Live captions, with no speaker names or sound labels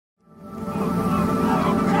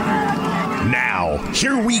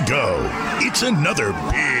Here we go. It's another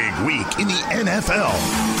big week in the NFL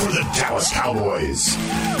for the Dallas Cowboys.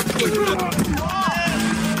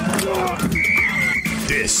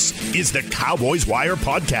 This is the Cowboys Wire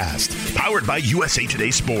podcast, powered by USA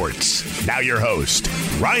Today Sports. Now your host,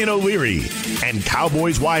 Ryan O'Leary, and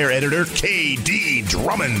Cowboys Wire editor, KD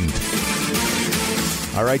Drummond.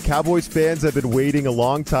 All right, Cowboys fans have been waiting a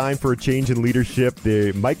long time for a change in leadership.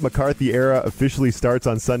 The Mike McCarthy era officially starts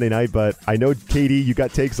on Sunday night, but I know, KD, you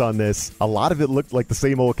got takes on this. A lot of it looked like the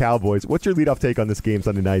same old Cowboys. What's your leadoff take on this game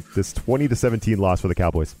Sunday night, this 20-17 loss for the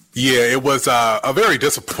Cowboys? Yeah, it was a very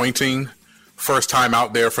disappointing first time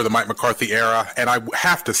out there for the Mike McCarthy era, and I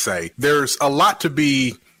have to say, there's a lot to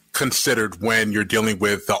be considered when you're dealing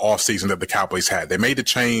with the offseason that the Cowboys had. They made the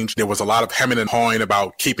change. There was a lot of hemming and hawing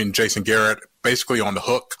about keeping Jason Garrett basically on the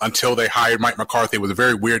hook until they hired Mike McCarthy. It was a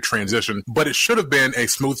very weird transition, but it should have been a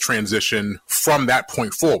smooth transition from that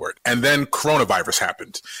point forward. And then coronavirus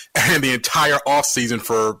happened, and the entire offseason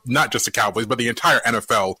for not just the Cowboys, but the entire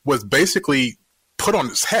NFL was basically put on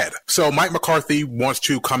its head. So Mike McCarthy wants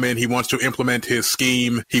to come in. He wants to implement his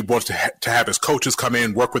scheme. He wants to have his coaches come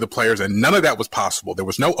in, work with the players, and none of that was possible. There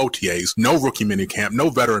was no OTAs, no rookie minicamp,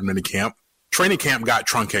 no veteran minicamp. Training camp got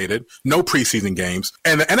truncated, no preseason games,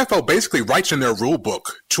 and the NFL basically writes in their rule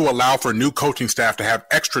book to allow for new coaching staff to have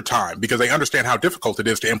extra time because they understand how difficult it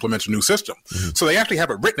is to implement a new system. Mm-hmm. So they actually have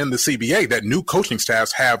it written in the CBA that new coaching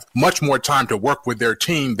staffs have much more time to work with their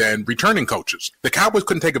team than returning coaches. The Cowboys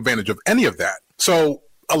couldn't take advantage of any of that. So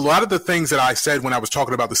a lot of the things that I said when I was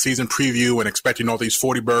talking about the season preview and expecting all these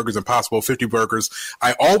 40 burgers and possible 50 burgers,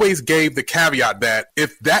 I always gave the caveat that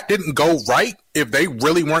if that didn't go right, if they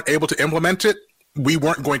really weren't able to implement it, we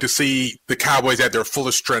weren't going to see the Cowboys at their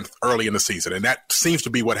fullest strength early in the season. And that seems to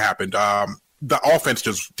be what happened. The offense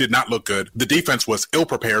just did not look good. The defense was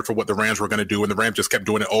ill-prepared for what the Rams were going to do, and the Rams just kept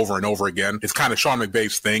doing it over and over again. It's kind of Sean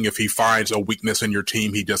McVay's thing. If he finds a weakness in your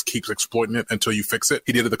team, he just keeps exploiting it until you fix it.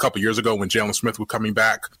 He did it a couple years ago when Jalen Smith was coming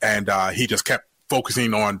back, and he just kept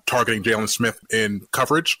focusing on targeting Jalen Smith in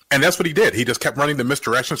coverage. And that's what he did. He just kept running the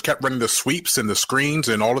misdirections, kept running the sweeps and the screens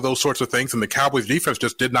and all of those sorts of things. And the Cowboys defense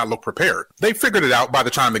just did not look prepared. They figured it out by the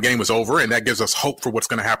time the game was over, and that gives us hope for what's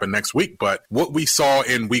going to happen next week. But what we saw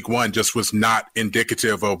in week one just was not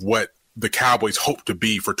indicative of what the Cowboys hoped to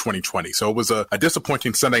be for 2020. So it was a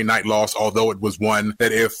disappointing Sunday night loss, although it was one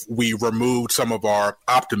that if we removed some of our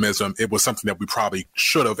optimism, it was something that we probably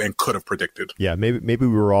should have and could have predicted. Yeah, maybe we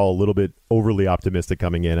were all a little bit overly optimistic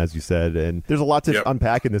coming in, as you said, and there's a lot to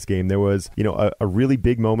unpack in this game. There was, a really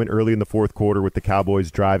big moment early in the fourth quarter with the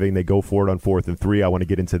Cowboys driving. They go for it on 4th and 3. I want to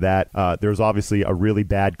get into that. There's obviously a really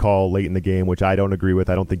bad call late in the game, which I don't agree with.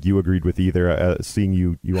 I don't think you agreed with either. Seeing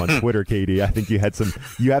you on Twitter, KD, I think you have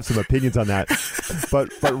some opinions on that. But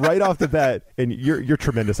right off the bat, and you're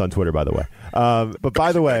tremendous on Twitter, by the way. But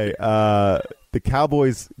by the way, the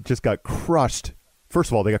Cowboys just got crushed. First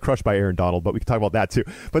of all, they got crushed by Aaron Donald, but we can talk about that too.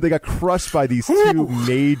 But they got crushed by these two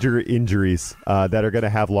major injuries that are going to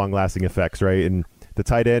have long-lasting effects, right? And the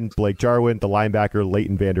tight end, Blake Jarwin, the linebacker,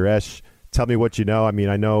 Leighton Vander Esch. Tell me what you know. I mean,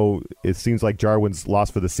 I know it seems like Jarwin's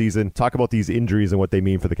lost for the season. Talk about these injuries and what they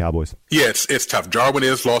mean for the Cowboys. Yeah, it's tough. Jarwin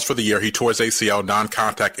is lost for the year. He tore his ACL,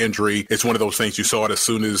 non-contact injury. It's one of those things you saw it as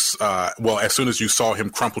soon as you saw him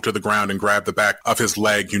crumple to the ground and grab the back of his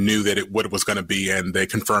leg, you knew that what it was going to be, and they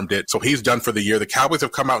confirmed it. So he's done for the year. The Cowboys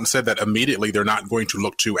have come out and said that immediately they're not going to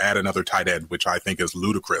look to add another tight end, which I think is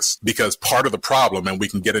ludicrous, because part of the problem, and we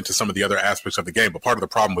can get into some of the other aspects of the game, but part of the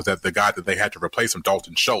problem was that the guy that they had to replace him,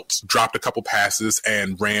 Dalton Schultz, dropped a couple passes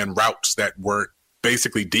and ran routes that weren't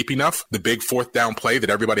basically deep enough. The big 4th down play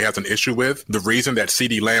that everybody has an issue with. The reason that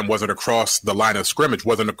CeeDee Lamb wasn't across the line of scrimmage,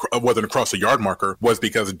 wasn't across the yard marker, was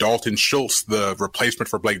because Dalton Schultz, the replacement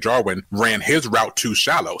for Blake Jarwin, ran his route too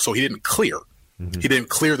shallow. So he didn't clear. He didn't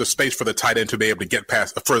clear the space for the tight end to be able to get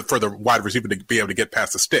past, for the wide receiver to be able to get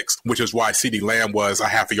past the sticks, which is why CeeDee Lamb was a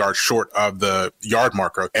half a yard short of the yard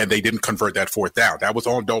marker, and they didn't convert that 4th down. That was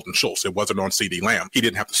on Dalton Schultz. It wasn't on CeeDee Lamb. He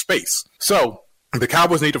didn't have the space. So the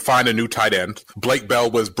Cowboys need to find a new tight end. Blake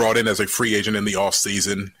Bell was brought in as a free agent in the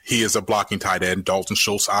offseason. He is a blocking tight end. Dalton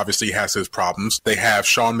Schultz obviously has his problems. They have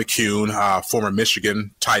Sean McCune, former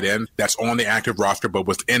Michigan tight end, that's on the active roster but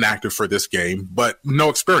was inactive for this game, but no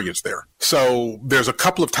experience there. So there's a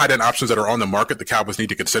couple of tight end options that are on the market the Cowboys need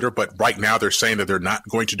to consider, but right now they're saying that they're not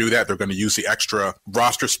going to do that. They're going to use the extra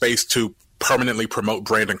roster space to permanently promote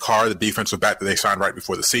Brandon Carr, the defensive back that they signed right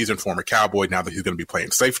before the season, former Cowboy. Now that he's going to be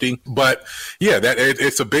playing safety, but yeah,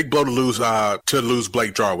 it's a big blow to lose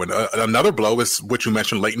Blake Jarwin. Another blow is what you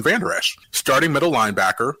mentioned, Leighton Vander Esch, starting middle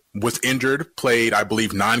linebacker, was injured, played I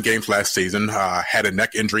believe 9 games last season, had a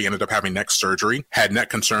neck injury, ended up having neck surgery, had neck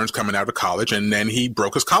concerns coming out of college, and then he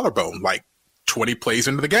broke his collarbone like 20 plays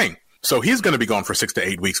into the game. So he's going to be gone for 6 to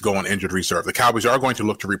 8 weeks, go on injured reserve. The Cowboys are going to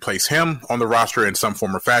look to replace him on the roster in some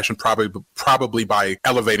form or fashion, probably by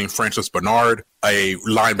elevating Francis Bernard, a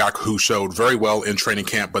linebacker who showed very well in training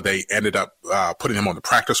camp, but they ended up putting him on the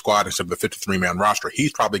practice squad instead of the 53-man roster.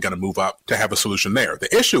 He's probably going to move up to have a solution there.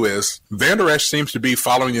 The issue is Vander Esch seems to be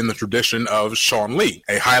following in the tradition of Sean Lee,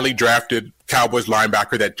 a highly drafted Cowboys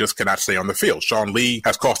linebacker that just cannot stay on the field. Sean Lee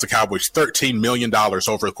has cost the Cowboys $13 million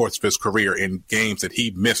over the course of his career in games that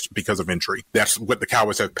he missed because of injury. That's what the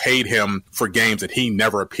Cowboys have paid him for games that he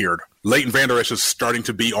never appeared. Leighton Vander Esch is starting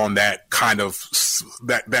to be on that kind of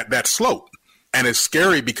that slope. And it's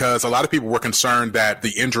scary because a lot of people were concerned that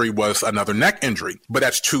the injury was another neck injury, but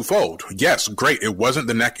that's twofold. Yes, great. It wasn't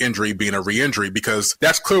the neck injury being a re-injury, because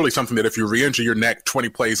that's clearly something that if you re-injure your neck 20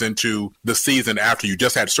 plays into the season after you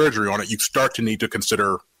just had surgery on it, you start to need to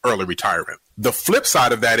consider early retirement. The flip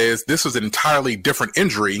side of that is this is an entirely different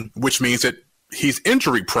injury, which means that he's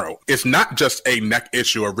injury prone. It's not just a neck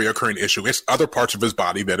issue, a reoccurring issue. It's other parts of his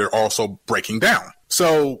body that are also breaking down.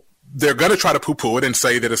 So they're going to try to poo-poo it and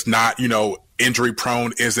say that it's not, injury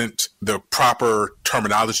prone isn't the proper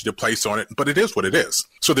terminology to place on it, but it is what it is.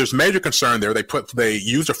 So there's major concern there. They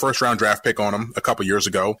used a first round draft pick on him a couple years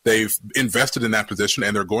ago. They've invested in that position,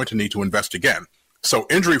 and they're going to need to invest again. So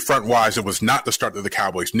injury front wise, it was not the start that the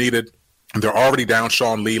Cowboys needed. They're already down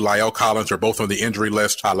Sean Lee. La'el Collins are both on the injury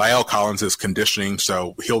list. La'el Collins is conditioning,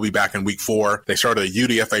 so he'll be back in week 4. They started a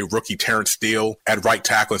UDFA rookie, Terrence Steele, at right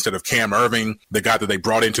tackle instead of Cam Irving, the guy that they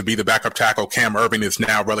brought in to be the backup tackle. Cam Irving is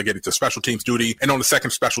now relegated to special teams duty. And on the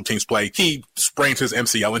second special teams play, he sprains his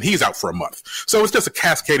MCL and he's out for a month. So it's just a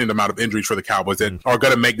cascading amount of injuries for the Cowboys that are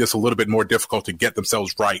going to make this a little bit more difficult to get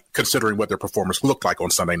themselves right, considering what their performance looked like on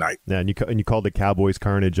Sunday night. Yeah, and you called it Cowboys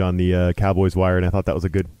carnage on the Cowboys wire, and I thought that was a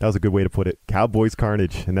good way to put it. Cowboys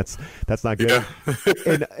carnage, and that's not good.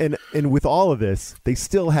 Yeah. and with all of this, they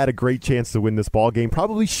still had a great chance to win this ball game.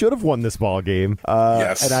 Probably should have won this ball game.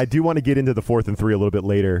 Yes. And I do want to get into the 4th and 3 a little bit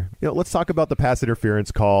later. Let's talk about the pass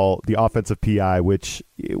interference call, the offensive PI, which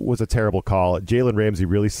was a terrible call. Jalen Ramsey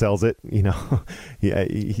really sells it. He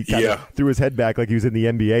kind of threw his head back like he was in the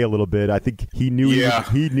NBA a little bit. I think he knew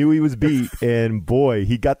he was beat, and boy,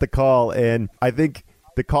 he got the call. And I think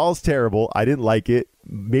the call's terrible. I didn't like it.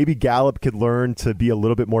 Maybe Gallup could learn to be a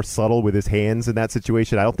little bit more subtle with his hands in that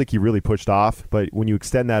situation. I don't think he really pushed off, but when you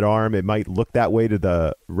extend that arm, it might look that way to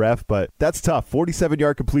the ref, but that's tough.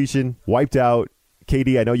 47-yard completion, wiped out.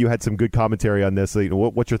 KD, I know you had some good commentary on this.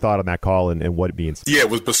 What's your thought on that call and what it means? Yeah, it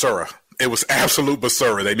was Basura. It was absolute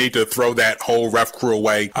Basura. They need to throw that whole ref crew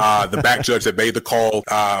away. The back judge that made the call,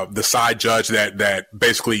 the side judge that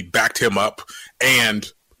basically backed him up,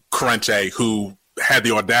 and Corrente, who had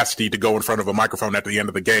the audacity to go in front of a microphone at the end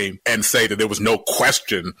of the game and say that there was no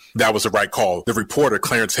question that was the right call. The reporter,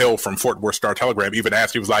 Clarence Hill from Fort Worth Star-Telegram, even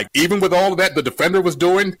asked, he was like, even with all of that the defender was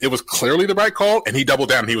doing, it was clearly the right call? And he doubled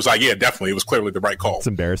down and he was like, yeah, definitely, it was clearly the right call. It's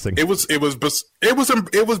embarrassing. It was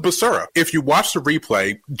Basura. If you watch the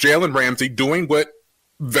replay, Jalen Ramsey, doing what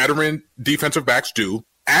veteran defensive backs do,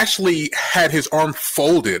 actually had his arm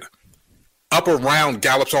folded up around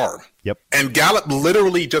Gallup's arm. Yep. And Gallup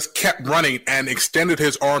literally just kept running and extended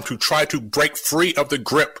his arm to try to break free of the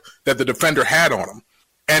grip that the defender had on him.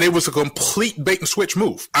 And it was a complete bait and switch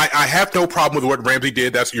move. I have no problem with what Ramsey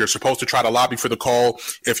did. You're supposed to try to lobby for the call.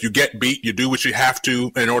 If you get beat, you do what you have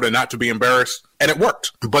to in order not to be embarrassed. And it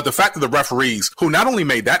worked. But the fact that the referees, who not only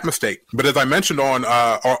made that mistake, but as I mentioned on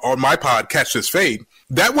my pod, Catch This Fade,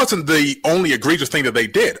 that wasn't the only egregious thing that they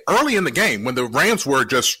did. Early in the game, when the Rams were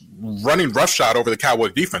just running roughshod over the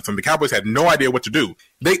Cowboys defense and the Cowboys had no idea what to do,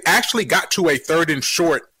 they actually got to a 3rd and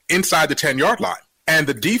short inside the 10-yard line. And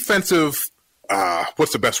the defensive,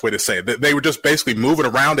 what's the best way to say it? They were just basically moving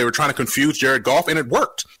around. They were trying to confuse Jared Goff, and it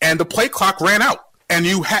worked. And the play clock ran out. And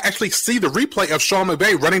you actually see the replay of Sean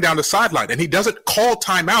McVay running down the sideline, and he doesn't call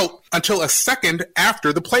timeout until a second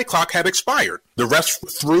after the play clock had expired. The ref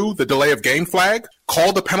threw the delay of game flag,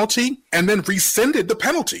 called the penalty, and then rescinded the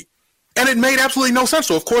penalty. And it made absolutely no sense.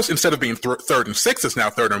 So, of course, instead of being 3rd and 6, it's now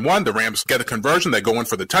 3rd and 1. The Rams get a conversion. They go in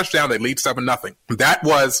for the touchdown. They lead 7-0. That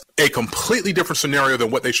was a completely different scenario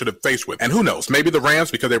than what they should have faced with. And who knows? Maybe the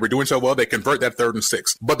Rams, because they were doing so well, they convert that 3rd and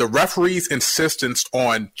 6. But the referee's insistence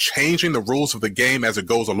on changing the rules of the game as it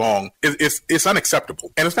goes along is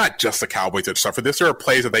unacceptable. And it's not just the Cowboys that suffer this. There are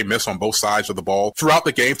plays that they miss on both sides of the ball throughout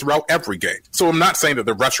the game, throughout every game. So I'm not saying that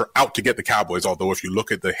the refs are out to get the Cowboys, although if you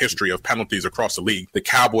look at the history of penalties across the league, the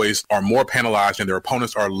Cowboys are more penalized and their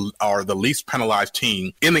opponents are the least penalized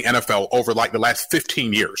team in the NFL over like the last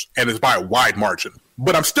 15 years. And it's by a wide margin.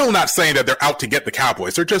 But I'm still not saying that they're out to get the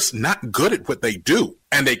Cowboys. They're just not good at what they do.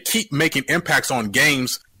 And they keep making impacts on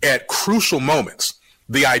games at crucial moments.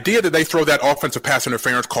 The idea that they throw that offensive pass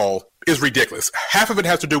interference call is ridiculous. Half of it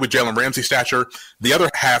has to do with Jalen Ramsey's stature. The other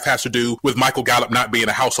half has to do with Michael Gallup not being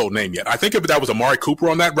a household name yet. I think if that was Amari Cooper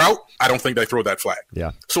on that route, I don't think they throw that flag. Yeah.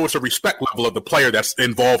 So it's a respect level of the player that's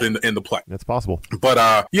involved in the play. That's possible.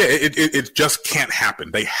 But it just can't happen.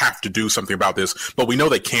 They have to do something about this. But we know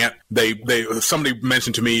they can't. Somebody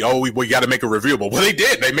mentioned to me, we got to make it reviewable. Well, they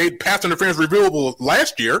did. They made pass interference reviewable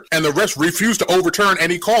last year, and the refs refused to overturn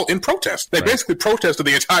any call in protest. They basically protested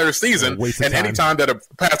the entire season. And any time that a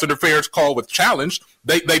pass interference call was challenged,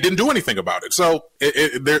 they didn't do anything about it. So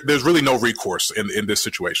there's really no recourse in this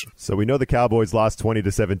situation. So we know the Cowboys lost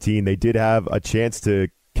 20-17. They did have a chance to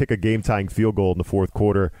kick a game-tying field goal in the fourth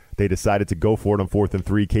quarter. They decided to go for it on 4th and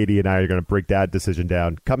 3. KD and I are going to break that decision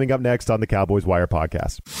down. Coming up next on the Cowboys Wire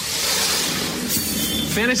podcast.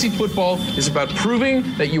 Fantasy football is about proving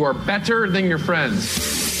that you are better than your friends.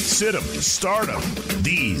 Sit 'em, start 'em.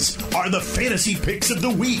 These are the fantasy picks of the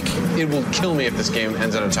week. It will kill me if this game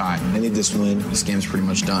ends in a tie. I need this win. This game's pretty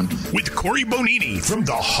much done. With Corey Bonini from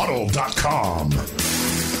thehuddle.com.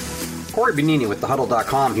 Corey Bonini with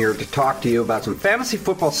thehuddle.com here to talk to you about some fantasy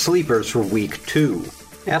football sleepers for week 2.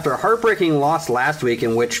 After a heartbreaking loss last week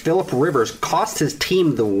in which Phillip Rivers cost his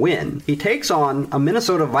team the win, he takes on a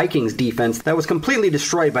Minnesota Vikings defense that was completely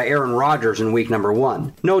destroyed by Aaron Rodgers in week number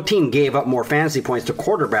 1. No team gave up more fantasy points to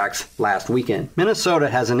quarterbacks last weekend. Minnesota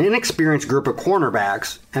has an inexperienced group of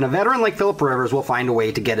cornerbacks, and a veteran like Phillip Rivers will find a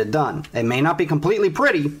way to get it done. It may not be completely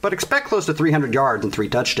pretty, but expect close to 300 yards and 3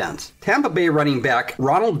 touchdowns. Tampa Bay running back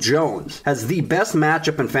Ronald Jones has the best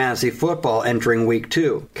matchup in fantasy football entering week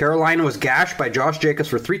 2. Carolina was gashed by Josh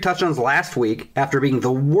Jacobs for 3 touchdowns last week after being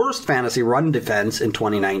the worst fantasy run defense in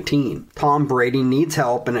 2019. Tom Brady needs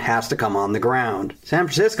help and it has to come on the ground. San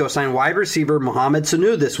Francisco signed wide receiver Mohamed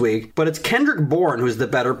Sanu this week, but it's Kendrick Bourne who's the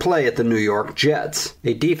better play at the New York Jets,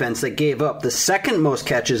 a defense that gave up the second most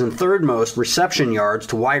catches and third most reception yards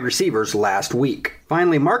to wide receivers last week.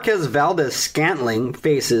 Finally, Marquez Valdes-Scantling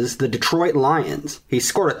faces the Detroit Lions. He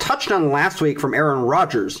scored a touchdown last week from Aaron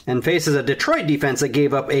Rodgers and faces a Detroit defense that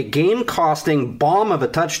gave up a game-costing bomb of a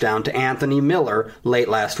touchdown to Anthony Miller late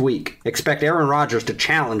last week. Expect Aaron Rodgers to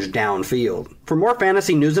challenge downfield. For more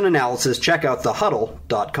fantasy news and analysis, check out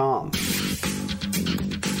thehuddle.com.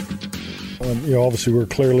 Obviously we're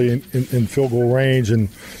clearly in field goal range, and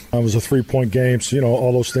it was a 3-point game, so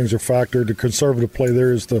all those things are factored. The conservative play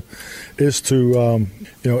there is to kick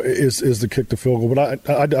the field goal. But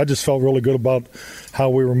I just felt really good about how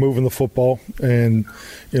we were moving the football, and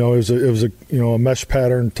it was a mesh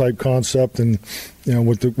pattern type concept, and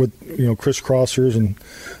with crisscrossers, and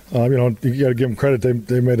you got to give them credit.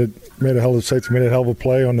 They made a hell of a safety, made a hell of a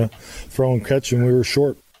play on the throw and catch, and we were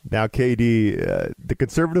short. Now, KD, the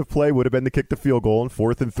conservative play would have been to kick the field goal on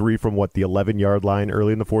 4th and 3 from the 11-yard line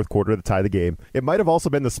early in the fourth quarter to tie the game. It might have also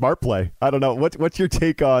been the smart play. I don't know. What's your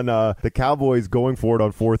take on the Cowboys going for it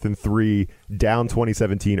on 4th and 3, down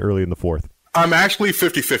 2017 early in the fourth? I'm actually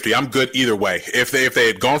 50-50. I'm good either way. If they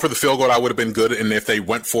had gone for the field goal, I would have been good. And if they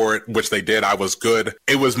went for it, which they did, I was good.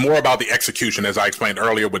 It was more about the execution, as I explained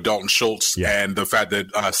earlier with Dalton Schultz and the fact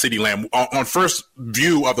that CeeDee Lamb, on first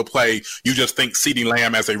view of the play, you just think CeeDee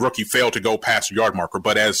Lamb as a rookie failed to go past the yard marker.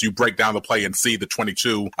 But as you break down the play and see the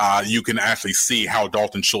 22, you can actually see how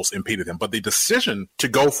Dalton Schultz impeded him. But the decision to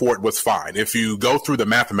go for it was fine. If you go through the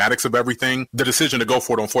mathematics of everything, the decision to go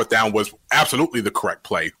for it on 4th down was absolutely the correct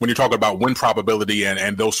play. When you're talking about win probability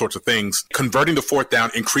and those sorts of things, converting the 4th down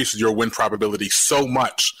increases your win probability so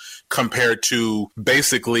much compared to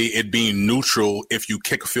basically it being neutral if you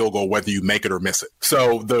kick a field goal, whether you make it or miss it.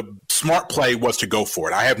 So the smart play was to go for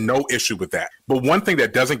it. I have no issue with that. But one thing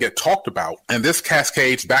that doesn't get talked about, and this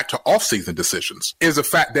cascades back to offseason decisions, is the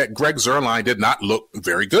fact that Greg Zuerlein did not look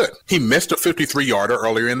very good. He missed a 53-yarder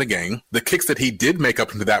earlier in the game. The kicks that he did make up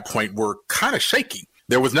to that point were kind of shaky.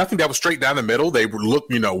 There was nothing that was straight down the middle. They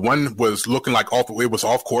one was looking like it was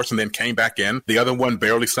off course and then came back in. The other one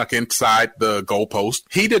barely snuck inside the goalpost.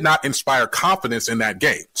 He did not inspire confidence in that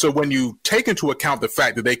game. So when you take into account the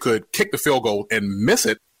fact that they could kick the field goal and miss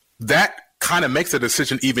it, that kind of makes the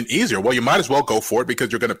decision even easier. Well, you might as well go for it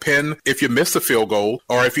because you're going to pin, if you miss the field goal,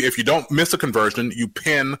 or if you don't miss a conversion, you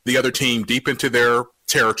pin the other team deep into their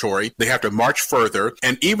territory. They have to march further.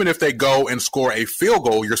 And even if they go and score a field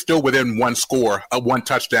goal, you're still within one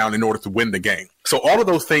touchdown in order to win the game. So all of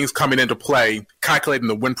those things coming into play, calculating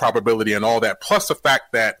the win probability and all that, plus the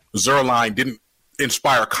fact that Zuerlein didn't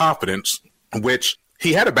inspire confidence, which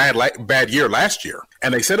he had a bad year last year.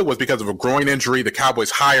 And they said it was because of a groin injury. The Cowboys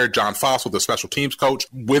hired John Fossil, the special teams coach,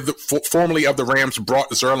 formerly of the Rams, brought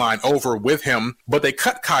Zuerlein over with him, but they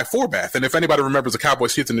cut Kai Forbath. And if anybody remembers the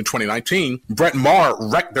Cowboys season in 2019, Brett Maher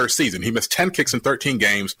wrecked their season. He missed 10 kicks in 13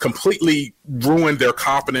 games, completely ruined their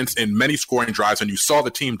confidence in many scoring drives, and you saw the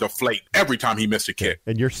team deflate every time he missed a kick.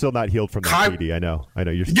 And you're still not healed from that, KD. I know.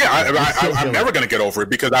 You're still, I'm never going to get over it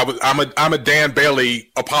because I'm a Dan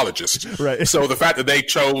Bailey apologist. Right. So the fact that they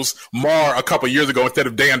chose Maher a couple years ago instead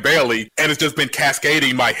of Dan Bailey, and it's just been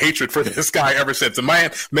cascading my hatred for this guy ever since. The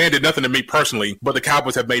man did nothing to me personally, but the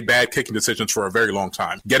Cowboys have made bad kicking decisions for a very long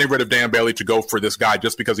time. Getting rid of Dan Bailey to go for this guy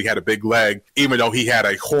just because he had a big leg, even though he had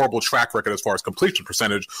a horrible track record as far as completion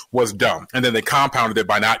percentage, was dumb. And then they compounded it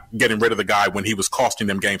by not getting rid of the guy when he was costing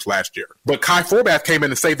them games last year. But Kai Forbath came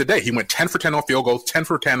in and saved the day. He went 10 for 10 on field goals, 10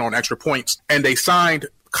 for 10 on extra points, and they signed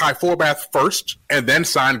Kai Forbath first and then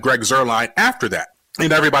signed Greg Zuerlein after that.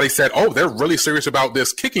 And everybody said, oh, they're really serious about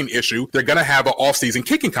this kicking issue. They're going to have an off-season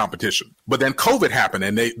kicking competition. But then COVID happened,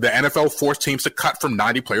 and the NFL forced teams to cut from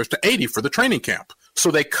 90 players to 80 for the training camp. So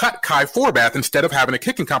they cut Kai Forbath. Instead of having a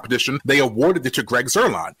kicking competition, they awarded it to Greg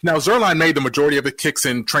Zuerlein. Now, Zuerlein made the majority of the kicks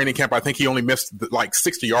in training camp. I think he only missed like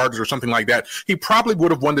 60 yards or something like that. He probably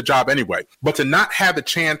would have won the job anyway. But to not have the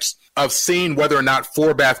chance of seeing whether or not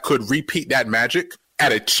Forbath could repeat that magic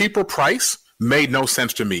at a cheaper price made no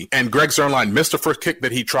sense to me. And Greg Zuerlein missed the first kick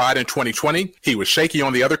that he tried in 2020. He was shaky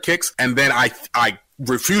on the other kicks. And then I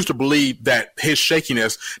refuse to believe that his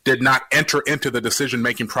shakiness did not enter into the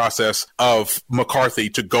decision-making process of McCarthy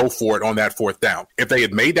to go for it on that fourth down. If they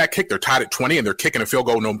had made that kick, they're tied at 20 and they're kicking a field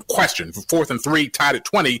goal, no question. For 4th and 3, tied at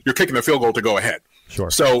 20, you're kicking a field goal to go ahead.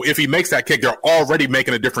 Sure. So if he makes that kick, they're already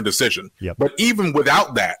making a different decision. Yep. But even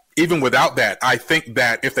without that, I think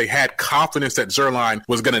that if they had confidence that Zuerlein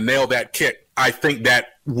was going to nail that kick, I think that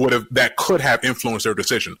could have influenced their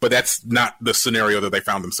decision. But that's not the scenario that they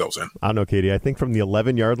found themselves in. I don't know, Katie. I think from the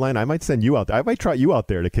 11-yard line, I might send you out there. I might try you out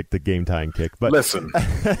there to kick the game-tying kick. But listen.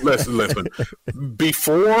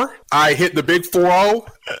 Before I hit the big 4-0,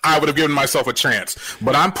 I would have given myself a chance.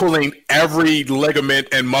 But I'm pulling every ligament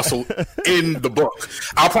and muscle in the book.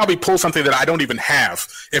 I'll probably pull something that I don't even have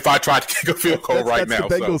if I tried to kick a field goal right now.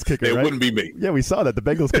 The Bengals kicker, it right? wouldn't be me. Yeah, we saw that. The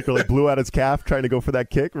Bengals kicker blew out his calf trying to go for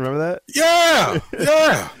that kick. Remember that? Yeah.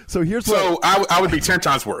 So I would be 10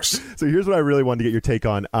 times worse. So here's what I really wanted to get your take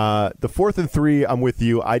on. The 4th and 3, I'm with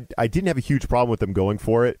you. I didn't have a huge problem with them going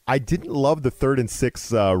for it. I didn't love the 3rd and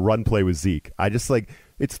 6 run play with Zeke. I just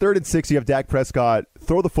it's 3rd and 6. You have Dak Prescott.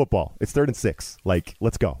 Throw the football. It's 3rd and 6.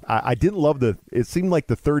 Let's go. I didn't love it seemed like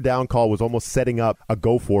the 3rd down call was almost setting up a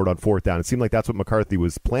go for it on 4th down. It seemed like that's what McCarthy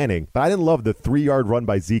was planning. But I didn't love the 3-yard run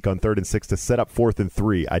by Zeke on 3rd and 6 to set up 4th and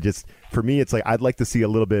 3. For me, it's I'd like to see a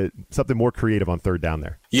little bit something more creative on 3rd down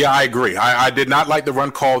there. Yeah, I agree. I did not like the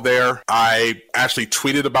run call there. I actually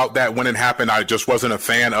tweeted about that when it happened. I just wasn't a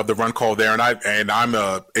fan of the run call there. And I'm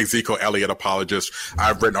a Ezekiel Elliott apologist.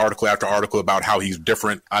 I've written article after article about how he's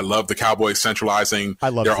different. I love the Cowboys centralizing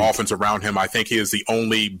their offense around him. I think he is the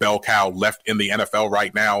only bell cow left in the NFL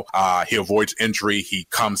right now. He avoids injury. He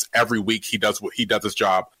comes every week. He does his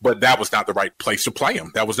job. But that was not the right place to play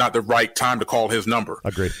him. That was not the right time to call his number.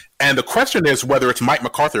 Agreed. And the question is whether it's Mike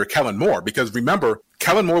McCarthy or Kellen Moore, because remember,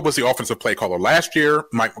 Kellen Moore was the offensive play caller last year.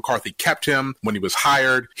 Mike McCarthy kept him when he was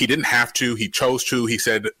hired. He didn't have to. He chose to. He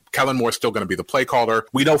said Kellen Moore is still going to be the play caller.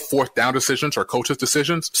 We know 4th down decisions are coaches'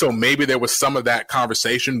 decisions. So maybe there was some of that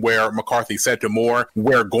conversation where McCarthy said to Moore,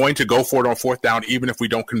 we're going to go for it on 4th down, even if we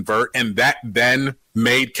don't convert. And that then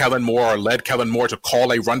made Kellen Moore or led Kellen Moore to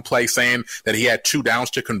call a run play saying that he had 2 downs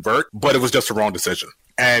to convert, but it was just a wrong decision.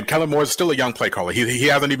 And Kellen Moore is still a young play caller. He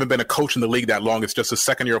hasn't even been a coach in the league that long. It's just his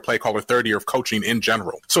 2nd year of play caller, 3rd year of coaching in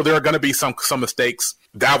general. So there are going to be some mistakes.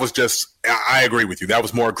 That was just, I agree with you. That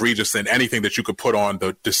was more egregious than anything that you could put on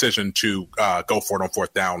the decision to go for it on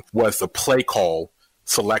 4th down was the play call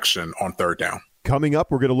selection on 3rd down. Coming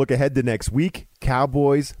up, we're going to look ahead to next week,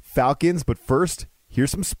 Cowboys, Falcons. But first,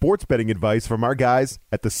 here's some sports betting advice from our guys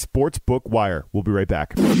at the Sportsbook Wire. We'll be right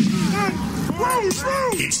back.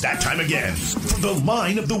 It's that time again for the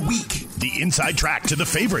line of the week. The inside track to the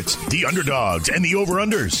favorites, the underdogs, and the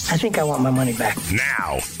over-unders. I think I want my money back.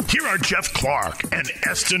 Now, here are Jeff Clark and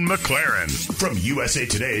Eston McLaren from USA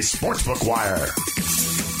Today's Sportsbook Wire.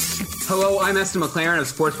 Hello, I'm Eston McLaren of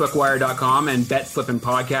SportsbookWire.com and Bet Slippin'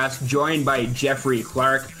 Podcast, joined by Jeffrey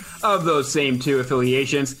Clark of those same two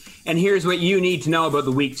affiliations. And here's what you need to know about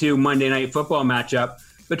the Week 2 Monday Night Football matchup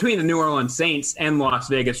between the New Orleans Saints and Las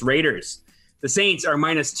Vegas Raiders. The Saints are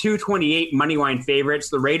minus 228 moneyline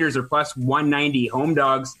favorites. The Raiders are plus 190 home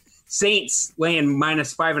dogs. Saints laying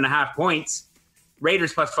minus 5.5 points.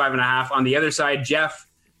 Raiders plus 5.5 on the other side. Jeff,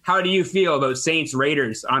 how do you feel about Saints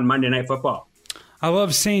Raiders on Monday Night Football? I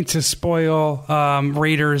love Saints to spoil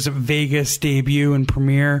Raiders' Vegas debut and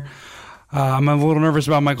premiere. I'm a little nervous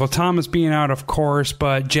about Michael Thomas being out, of course,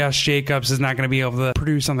 but Josh Jacobs is not going to be able to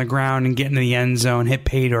produce on the ground and get into the end zone, hit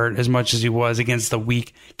pay dirt as much as he was against the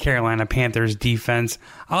weak Carolina Panthers defense.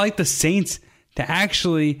 I like the Saints to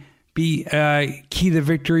actually be key to the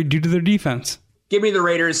victory due to their defense. Give me the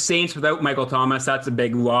Raiders. Saints without Michael Thomas. That's a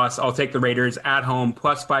big loss. I'll take the Raiders at home,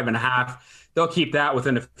 plus 5.5. They'll keep that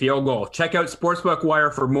within a field goal. Check out Sportsbook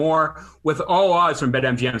Wire for more with all odds from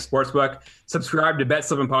BetMGM Sportsbook. Subscribe to Bet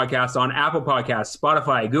Slippin' Podcast on Apple Podcasts,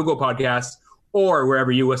 Spotify, Google Podcasts, or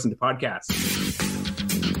wherever you listen to podcasts.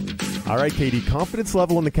 All right, KD, confidence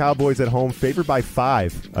level in the Cowboys at home, favored by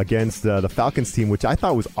 5 against the Falcons team, which I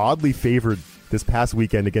thought was oddly favored this past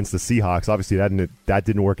weekend against the Seahawks. Obviously, that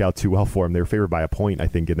didn't work out too well for them. They were favored by a point, I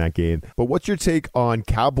think, in that game. But what's your take on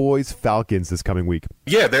Cowboys-Falcons this coming week?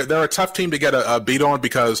 Yeah, they're a tough team to get a beat on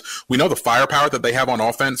because we know the firepower that they have on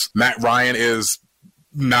offense. Matt Ryan is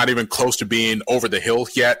not even close to being over the hill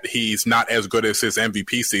yet. He's not as good as his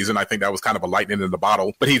MVP season. I think that was kind of a lightning in the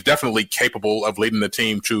bottle, but he's definitely capable of leading the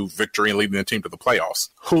team to victory and leading the team to the playoffs.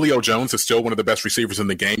 Julio Jones is still one of the best receivers in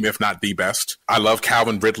the game, if not the best. I love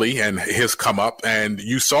Calvin Ridley and his come up, and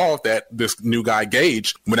you saw that this new guy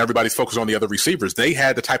Gage, when everybody's focused on the other receivers, they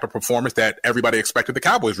had the type of performance that everybody expected the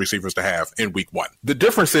Cowboys receivers to have in week 1. The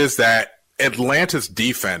difference is that Atlanta's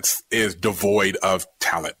defense is devoid of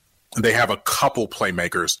talent. They have a couple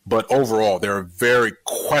playmakers, but overall, they're a very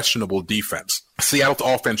questionable defense. Seattle's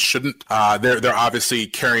offense shouldn't. They're obviously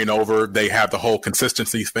carrying over. They have the whole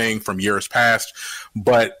consistency thing from years past,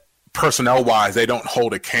 but personnel-wise, they don't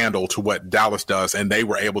hold a candle to what Dallas does, and they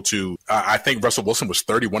were able to. I think Russell Wilson was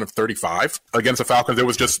 31 of 35 against the Falcons.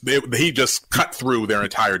 He just cut through their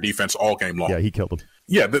entire defense all game long. Yeah, he killed them.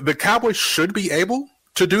 Yeah, the Cowboys should be able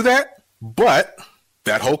to do that, but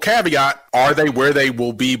that whole caveat, are they where they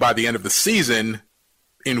will be by the end of the season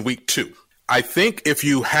in week 2? I think if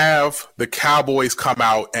you have the Cowboys come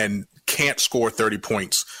out and can't score 30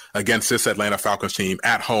 points against this Atlanta Falcons team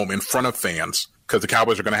at home in front of fans, because the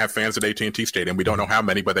Cowboys are going to have fans at AT&T Stadium. We don't know how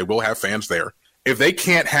many, but they will have fans there. If they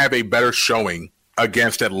can't have a better showing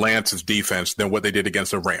against Atlanta's defense than what they did against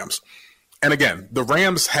the Rams. And again, the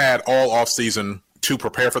Rams had all offseason to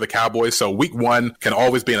prepare for the Cowboys. So week 1 can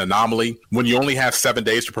always be an anomaly. When you only have 7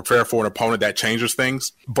 days to prepare for an opponent, that changes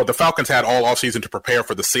things. But the Falcons had all offseason to prepare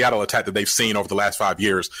for the Seattle attack that they've seen over the last 5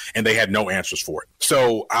 years, and they had no answers for it.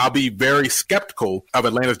 So I'll be very skeptical of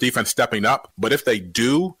Atlanta's defense stepping up. But if they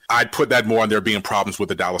do, I'd put that more on there being problems with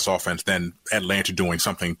the Dallas offense than Atlanta doing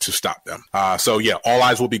something to stop them. So yeah, all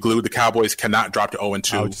eyes will be glued. The Cowboys cannot drop to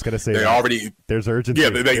 0-2. I was just going to say there's urgency.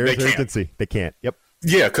 Yeah, they can't. Urgency. They can't. Yep.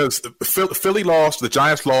 Yeah, because Philly lost, the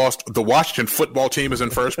Giants lost, the Washington football team is in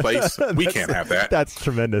first place. We can't have that. That's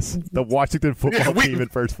tremendous. The Washington football team in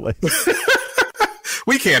first place.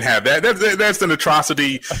 We can't have that. That's an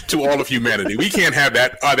atrocity to all of humanity. We can't have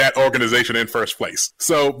that organization in first place.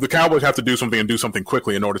 So the Cowboys have to do something and do something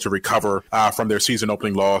quickly in order to recover from their season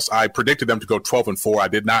opening loss. I predicted them to go 12-4. I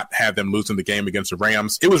did not have them losing the game against the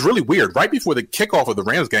Rams. It was really weird. Right before the kickoff of the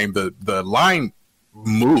Rams game, the line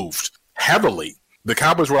moved heavily. The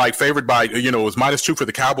Cowboys were favored by, it was -2 for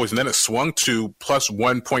the Cowboys, and then it swung to plus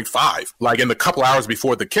 1.5, in the couple hours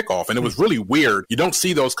before the kickoff. And it was really weird. You don't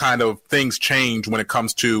see those kind of things change when it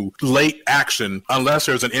comes to late action unless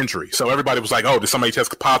there's an injury. So everybody was like, oh, did somebody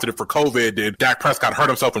test positive for COVID? Did Dak Prescott hurt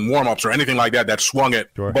himself in warmups or anything like that? That swung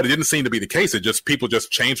it. Sure. But it didn't seem to be the case. People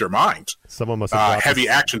just changed their minds. Someone must have heavy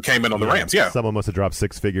action came in on the Rams. Yeah. Someone must have dropped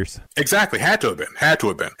 6 figures. Exactly. Had to have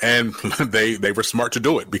been. And they were smart to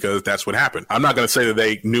do it because that's what happened. I'm not going to say that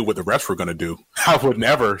they knew what the refs were going to do. I would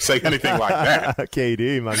never say anything like that.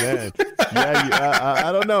 KD, my man. Yeah,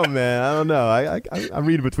 I don't know, man. I don't know. I'm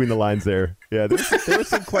reading between the lines there. Yeah, there was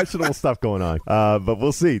some questionable stuff going on. But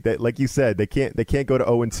we'll see. Like you said, they can't go to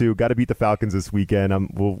 0-2. Got to beat the Falcons this weekend.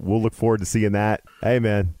 We'll look forward to seeing that. Hey,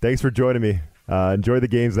 man, thanks for joining me. Enjoy the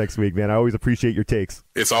games next week, man. I always appreciate your takes.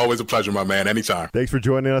 It's always a pleasure, my man. Anytime. Thanks for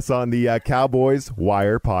joining us on the Cowboys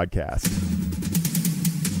Wire podcast.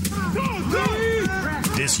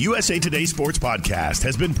 This USA Today Sports Podcast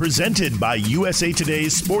has been presented by USA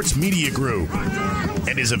Today's Sports Media Group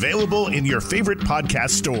and is available in your favorite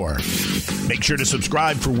podcast store. Make sure to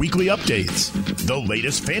subscribe for weekly updates, the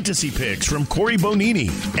latest fantasy picks from Corey Bonini,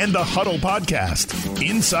 and the Huddle Podcast,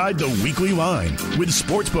 Inside the Weekly Line, with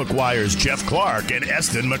Sportsbook Wire's Jeff Clark and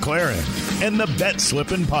Eston McLaren, and the Bet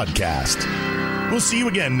Slippin' Podcast. We'll see you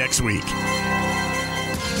again next week.